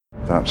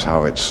That's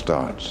how it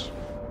starts.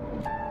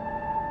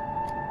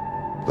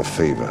 The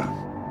fever,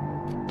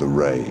 the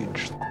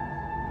rage,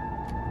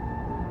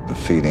 the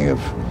feeling of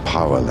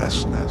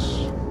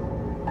powerlessness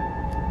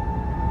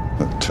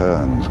that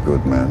turns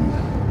good men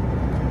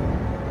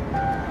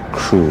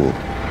cruel.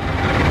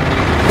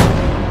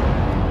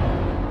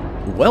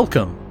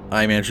 Welcome.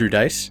 I'm Andrew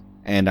Dice.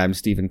 And I'm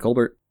Stephen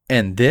Colbert.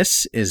 And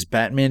this is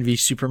Batman v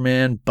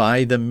Superman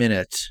by the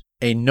Minute,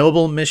 a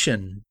noble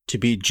mission to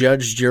be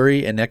judge,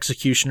 jury, and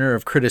executioner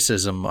of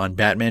criticism on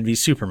Batman v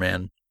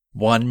Superman,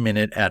 1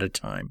 minute at a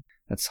time.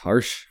 That's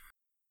harsh.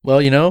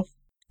 Well, you know,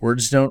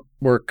 words don't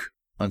work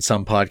on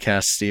some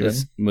podcasts, Stephen.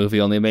 This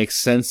movie only makes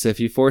sense if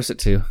you force it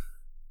to.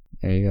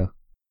 There you go.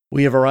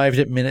 We have arrived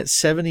at minute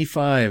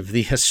 75,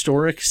 the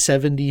historic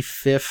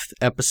 75th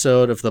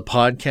episode of the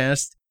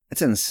podcast.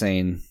 It's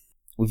insane.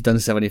 We've done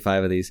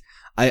 75 of these.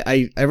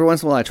 I every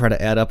once in a while I try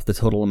to add up the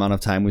total amount of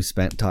time we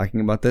spent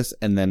talking about this,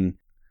 and then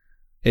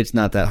it's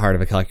not that hard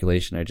of a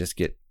calculation. I just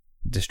get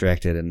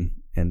distracted,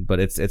 but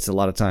it's a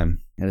lot of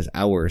time. It is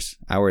hours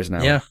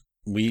now. Yeah.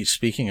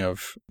 Speaking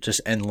of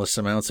just endless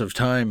amounts of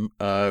time,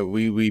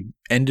 we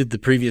ended the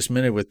previous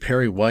minute with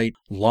Perry White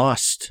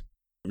lost,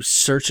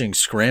 searching,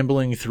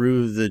 scrambling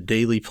through the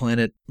Daily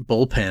Planet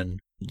bullpen,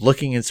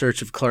 looking in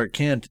search of Clark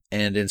Kent,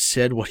 and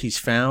instead what he's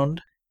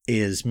found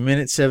is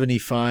minute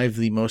 75,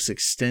 the most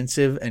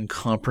extensive and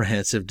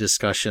comprehensive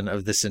discussion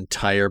of this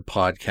entire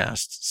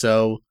podcast.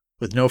 So,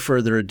 with no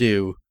further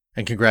ado,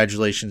 and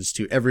congratulations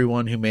to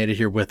everyone who made it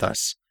here with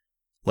us,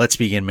 let's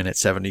begin minute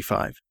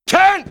 75.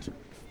 Kent!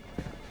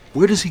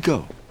 Where does he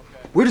go?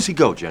 Where does he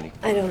go, Jenny?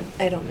 I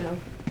don't know.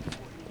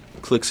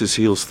 Clicks his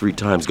heels 3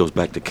 times, goes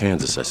back to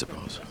Kansas, I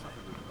suppose.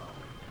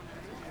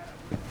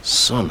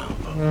 Son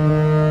of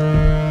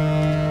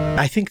a...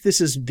 I think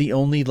this is the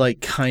only,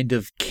 kind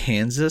of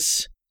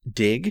Kansas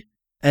dig,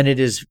 and it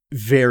is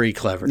very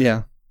clever.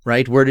 Yeah.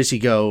 Right? Where does he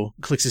go?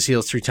 Clicks his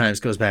heels 3 times,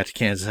 goes back to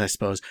Kansas, I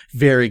suppose.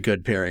 Very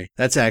good, Perry.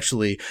 That's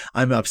actually,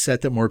 I'm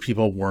upset that more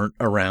people weren't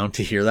around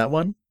to hear that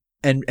one.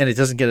 And it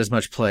doesn't get as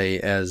much play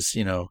as,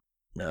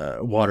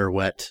 Water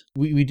Wet.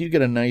 We do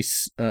get a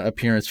nice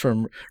appearance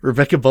from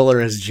Rebecca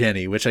Buller as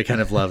Jenny, which I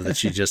kind of love that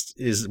she just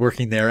is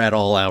working there at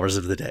all hours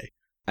of the day.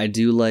 I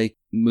do like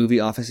movie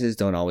offices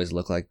don't always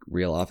look like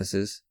real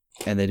offices.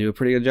 And they do a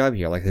pretty good job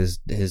here. Like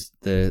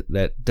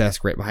that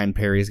desk right behind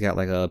Perry's got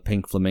like a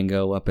pink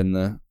flamingo up in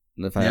the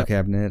file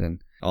cabinet, and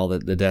all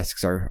the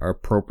desks are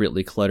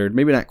appropriately cluttered.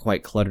 Maybe not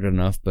quite cluttered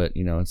enough, but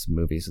it's a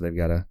movie, so they've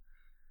got to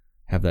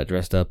have that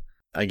dressed up.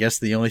 I guess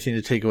the only thing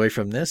to take away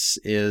from this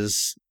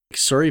is,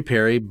 sorry,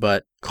 Perry,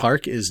 but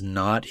Clark is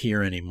not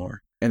here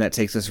anymore. And that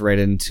takes us right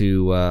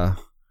into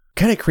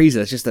kind of crazy.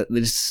 It's just that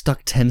they just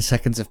stuck 10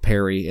 seconds of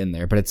Perry in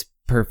there, but it's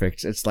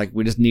perfect. It's like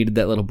we just needed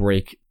that little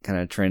break, kind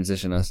of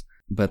transition us.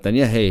 But then,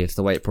 it's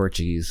the white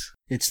Portuguese.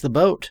 It's the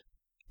boat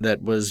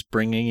that was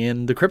bringing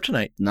in the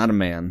Kryptonite. Not a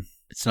man.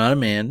 It's not a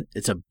man.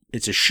 It's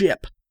a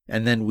ship.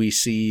 And then we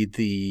see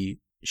the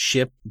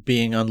ship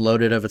being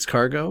unloaded of its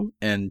cargo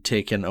and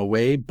taken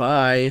away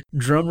by,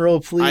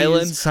 drumroll please,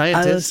 Island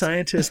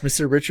scientist,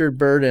 Mr. Richard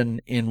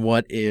Burden, in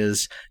what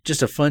is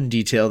just a fun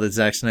detail that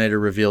Zack Snyder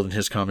revealed in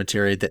his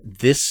commentary, that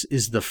this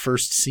is the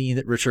first scene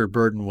that Richard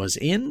Burden was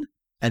in.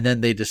 And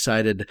then they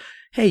decided,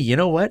 hey, you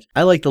know what?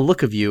 I like the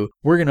look of you.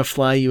 We're going to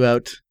fly you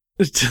out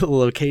to the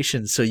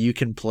location so you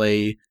can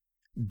play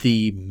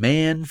the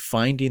man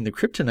finding the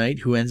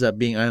Kryptonite who ends up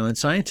being Island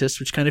Scientist,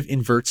 which kind of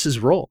inverts his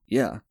role.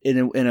 Yeah. In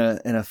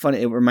a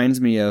funny, it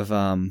reminds me of,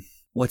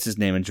 what's his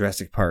name in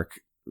Jurassic Park?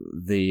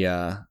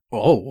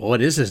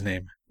 What is his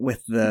name?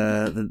 With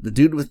the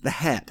dude with the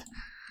hat.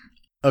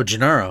 Oh,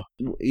 Gennaro.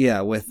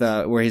 Yeah, with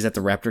where he's at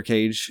the raptor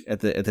cage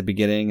at the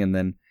beginning, and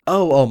then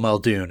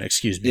Muldoon.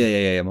 Excuse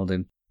me. Yeah,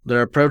 Muldoon.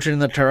 They're approaching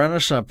the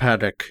Tyrannosaur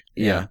paddock.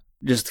 Yeah,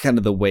 just kind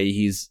of the way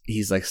he's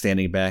like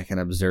standing back and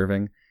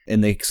observing,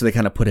 and they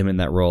kind of put him in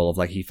that role of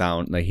like he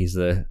found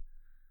the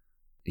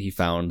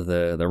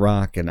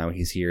rock, and now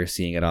he's here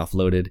seeing it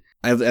offloaded.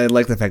 I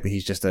like the fact that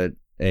he's just a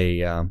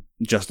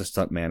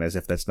stuntman, as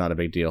if that's not a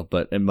big deal,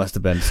 but it must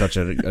have been such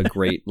a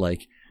great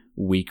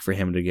week for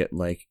him to get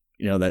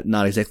that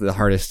not exactly the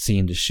hardest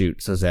scene to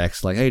shoot. So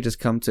Zach's like, hey,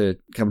 just come to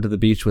the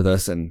beach with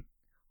us and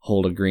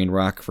hold a green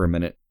rock for a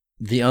minute.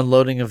 The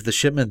unloading of the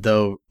shipment,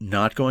 though,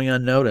 not going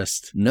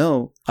unnoticed.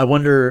 No. I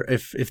wonder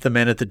if the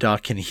men at the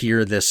dock can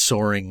hear this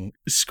soaring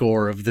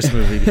score of this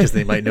movie, because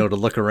they might know to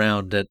look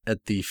around at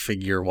the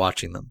figure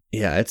watching them.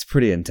 Yeah, it's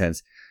pretty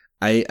intense.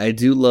 I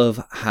do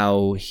love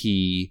how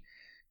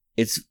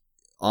it's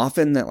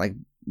often that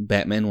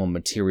Batman will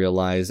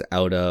materialize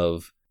out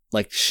of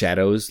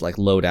shadows,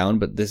 low down,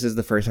 but this is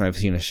the first time I've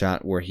seen a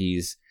shot where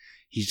he's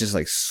just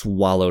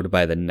swallowed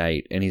by the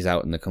night and he's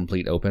out in the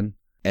complete open.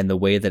 And the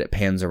way that it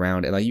pans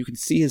around, and you can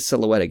see his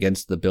silhouette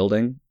against the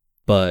building,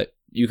 but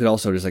you could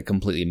also just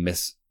completely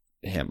miss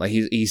him.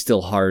 He's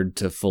still hard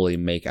to fully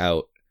make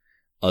out,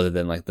 other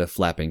than the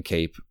flapping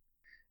cape.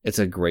 It's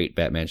a great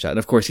Batman shot, and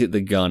of course the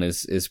gun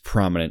is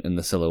prominent in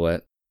the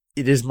silhouette.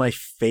 it is my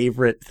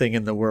favorite thing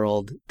in the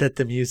world that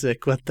the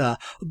music with the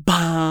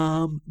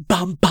bum,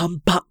 bum,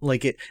 bum, bum,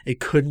 like it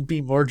couldn't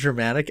be more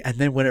dramatic. And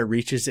then when it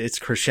reaches its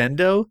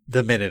crescendo,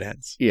 the minute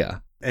ends. Yeah.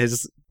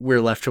 As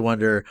we're left to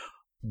wonder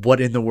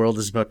what in the world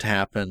is about to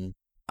happen.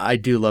 I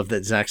do love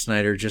that Zack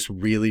Snyder just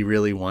really,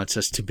 really wants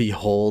us to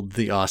behold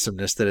the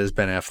awesomeness that is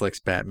Ben Affleck's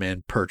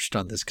Batman perched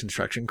on this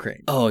construction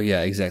crane. Oh,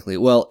 yeah, exactly.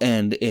 Well,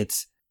 and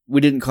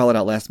we didn't call it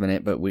out last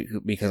minute, but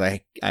because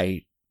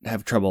I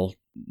have trouble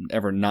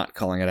ever not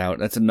calling it out.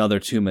 That's another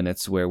 2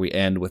 minutes where we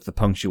end with the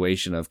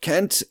punctuation of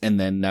Kent, and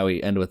then now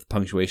we end with the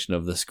punctuation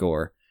of the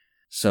score.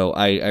 So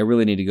I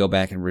really need to go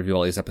back and review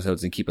all these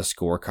episodes and keep a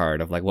scorecard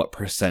of like what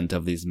 %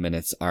 of these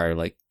minutes are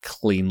like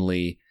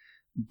cleanly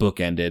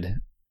bookended,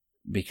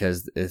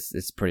 because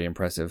it's pretty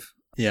impressive.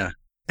 Yeah.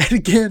 And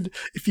again,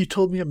 if you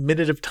told me a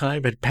minute of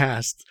time had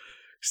passed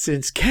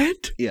since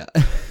Kent Yeah.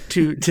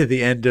 to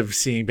the end of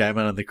seeing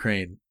Batman on the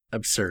crane,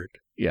 absurd.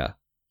 Yeah.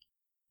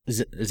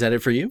 Is that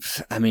it for you?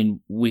 I mean,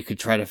 we could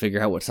try to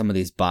figure out what some of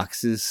these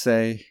boxes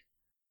say.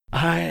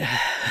 I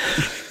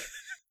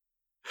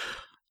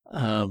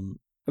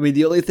mean,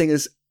 the only thing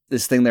is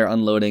this thing they're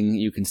unloading.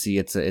 You can see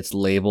it's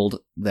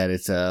labeled that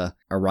it's a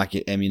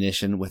rocket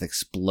ammunition with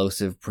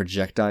explosive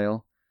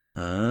projectile.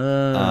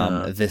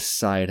 This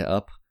side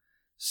up.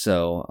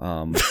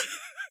 So,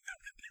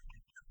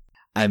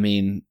 I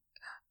mean,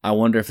 I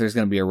wonder if there's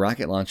going to be a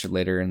rocket launcher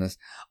later in this.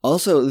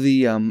 Also,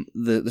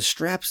 the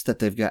straps that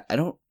they've got,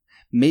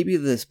 maybe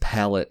this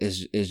pallet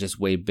is just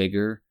way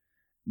bigger,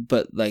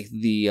 but like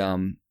the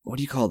what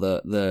do you call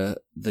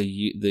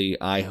the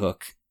eye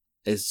hook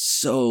is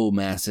so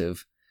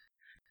massive.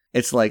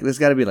 It's like there's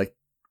got to be like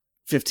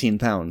 15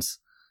 pounds.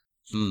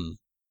 Do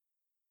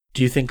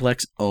you think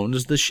Lex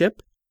owns the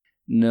ship?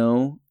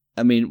 No.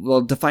 I mean,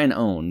 well, define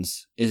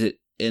owns. Is it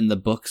in the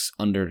books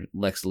under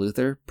Lex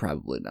Luthor?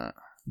 Probably not.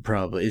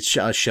 Probably. It's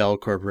a shell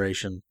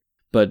corporation.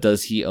 But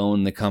does he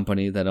own the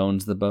company that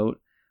owns the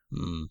boat?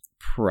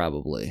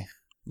 Probably.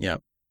 Yeah.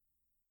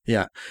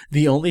 Yeah.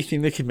 The only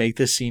thing that could make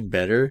this scene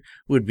better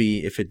would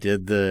be if it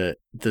did the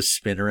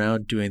spin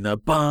around doing the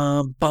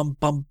bum, bum,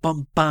 bum,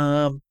 bum,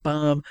 bum,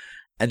 bum,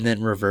 and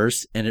then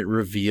reverse, and it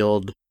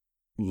revealed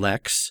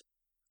Lex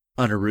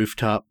on a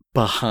rooftop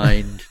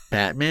behind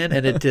Batman,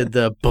 and it did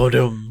the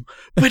ba-dum,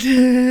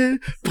 ba-da,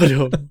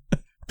 ba-dum,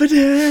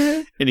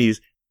 ba-da. And he's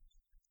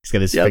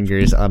got his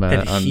fingers on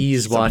and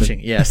he's something. watching.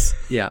 Yes.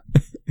 Yeah.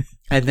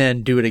 And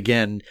then do it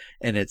again,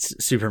 and it's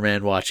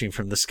Superman watching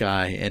from the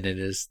sky, and it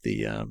is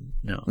the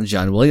no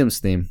John Williams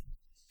theme.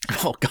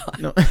 Oh God!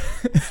 No.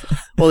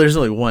 Well, there's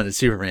only one. It's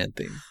Superman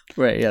theme,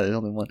 right? Yeah, there's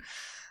only one.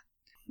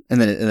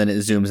 And then it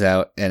zooms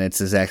out, and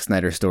it's a Zack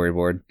Snyder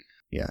storyboard.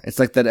 Yeah, it's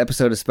like that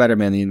episode of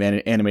Spider-Man,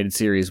 the animated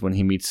series, when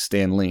he meets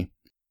Stan Lee.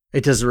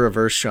 It does a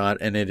reverse shot,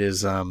 and it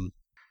is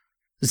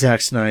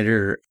Zack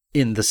Snyder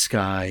in the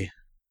sky,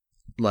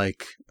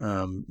 like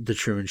the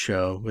Truman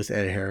Show with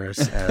Ed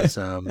Harris as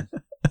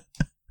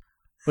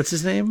what's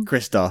his name?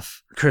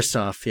 Christoph,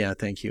 yeah,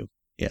 thank you.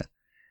 Yeah.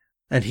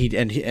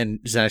 And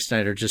Zack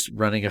Snyder just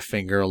running a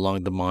finger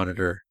along the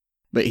monitor.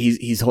 But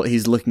he's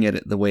looking at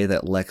it the way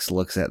that Lex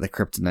looks at the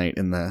kryptonite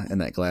in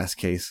that glass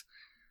case.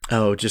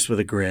 Oh, just with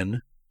a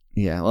grin.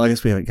 Yeah, well, I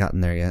guess we haven't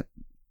gotten there yet.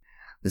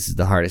 This is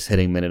the hardest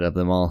hitting minute of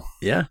them all.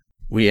 Yeah.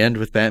 We end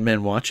with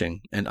Batman watching,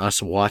 and us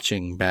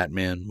watching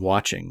Batman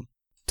watching.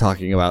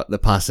 Talking about the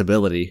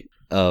possibility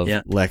of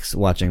Lex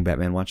watching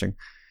Batman watching.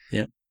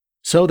 Yeah.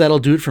 So that'll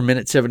do it for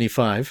minute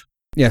 75.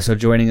 Yeah, so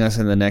joining us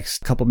in the next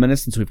couple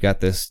minutes, since we've got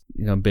this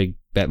big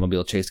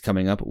Batmobile chase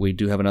coming up, we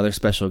do have another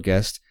special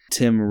guest,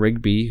 Tim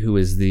Rigby, who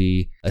is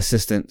the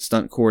assistant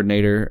stunt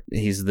coordinator.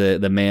 He's the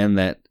man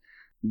that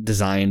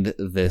designed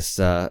this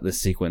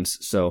sequence.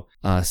 So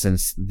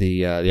since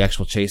the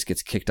actual chase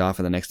gets kicked off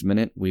in the next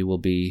minute, we will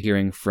be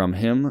hearing from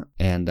him,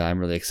 and I'm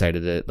really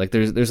excited to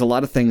there's a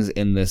lot of things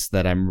in this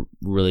that I'm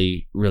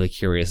really, really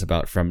curious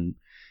about from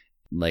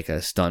like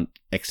a stunt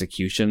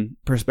execution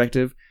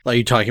perspective. Are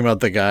you talking about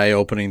the guy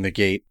opening the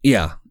gate?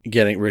 Yeah.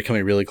 Coming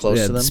really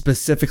close to them?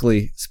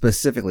 Specifically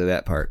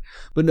that part.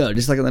 But no,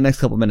 just like in the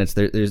next couple minutes,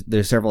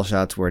 there's several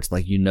shots where it's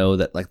like,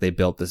 that like they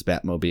built this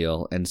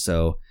Batmobile, and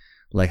so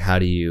like how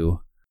do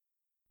you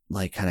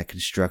like kind of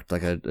construct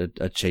like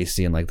a chase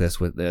scene like this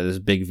with there's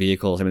big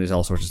vehicles? I mean, there's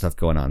all sorts of stuff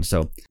going on.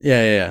 So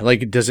yeah.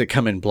 Like, does it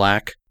come in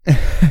black?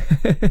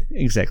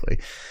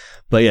 Exactly.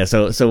 But yeah,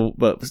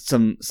 but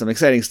some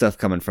exciting stuff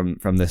coming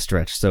from this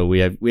stretch. So we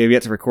have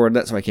yet to record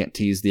that, so I can't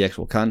tease the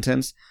actual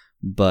contents.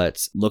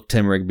 But look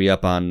Tim Rigby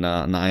up on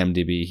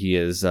IMDb.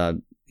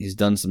 He's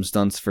done some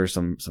stunts for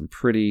some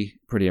pretty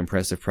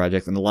impressive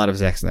projects and a lot of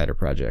Zack Snyder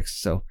projects.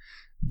 So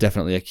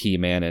definitely a key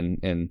man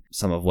in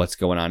some of what's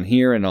going on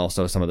here, and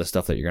also some of the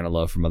stuff that you're going to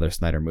love from other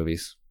Snyder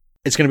movies.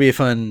 It's going to be a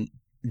fun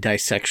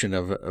dissection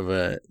of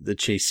the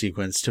chase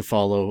sequence to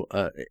follow.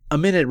 A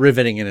minute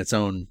riveting in its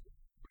own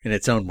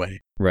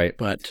way. Right.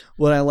 But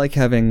what I like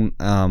having,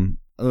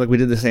 like we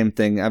did the same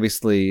thing.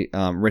 Obviously,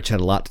 Rich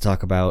had a lot to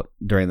talk about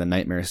during the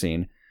nightmare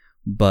scene,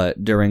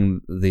 but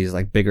during these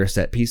like bigger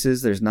set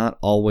pieces, there's not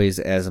always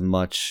as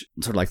much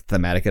sort of like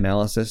thematic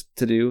analysis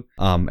to do.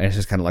 And it's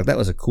just kind of like, that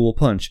was a cool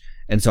punch.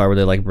 And so I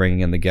really like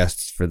bringing in the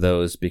guests for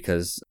those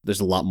because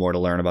there's a lot more to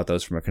learn about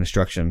those from a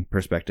construction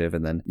perspective.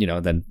 And then,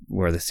 then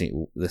where the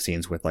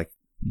scenes with like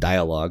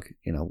dialogue,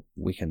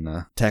 we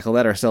can tackle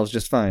that ourselves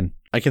just fine.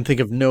 I can think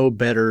of no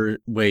better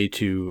way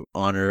to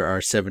honor our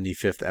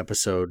 75th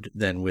episode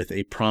than with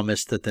a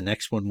promise that the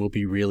next one will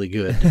be really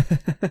good.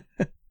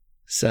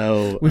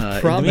 So in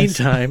the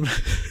meantime,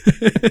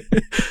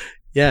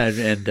 yeah,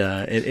 and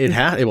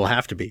it will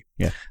have to be.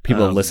 Yeah,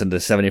 people have listened to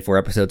 74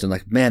 episodes and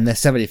like, man, that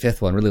 75th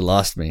one really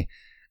lost me.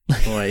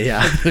 Boy,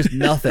 yeah, there's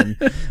nothing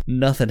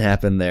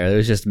happened there. There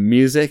was just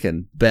music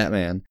and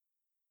Batman.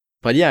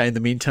 But yeah, in the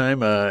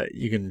meantime,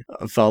 you can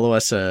follow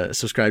us,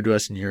 subscribe to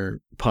us in your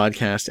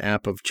podcast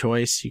app of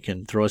choice. You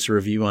can throw us a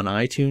review on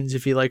iTunes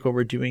if you like what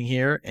we're doing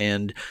here.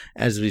 And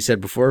as we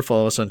said before,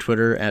 follow us on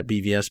Twitter at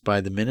BVS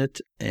by the minute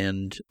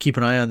and keep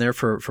an eye on there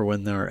for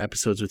when our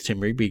episodes with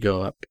Tim Rigby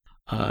go up.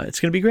 It's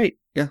going to be great.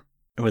 Yeah.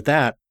 And with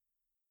that,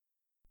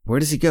 where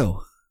does he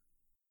go?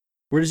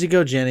 Where does he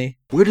go, Jenny?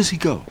 Where does he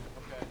go?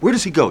 Where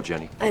does he go,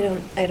 Jenny? I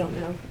don't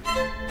know.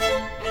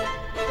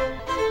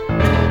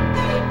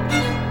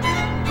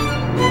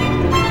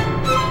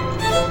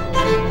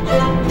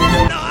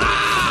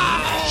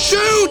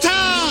 Shooter!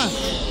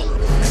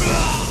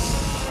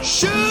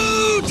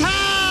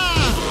 Shooter!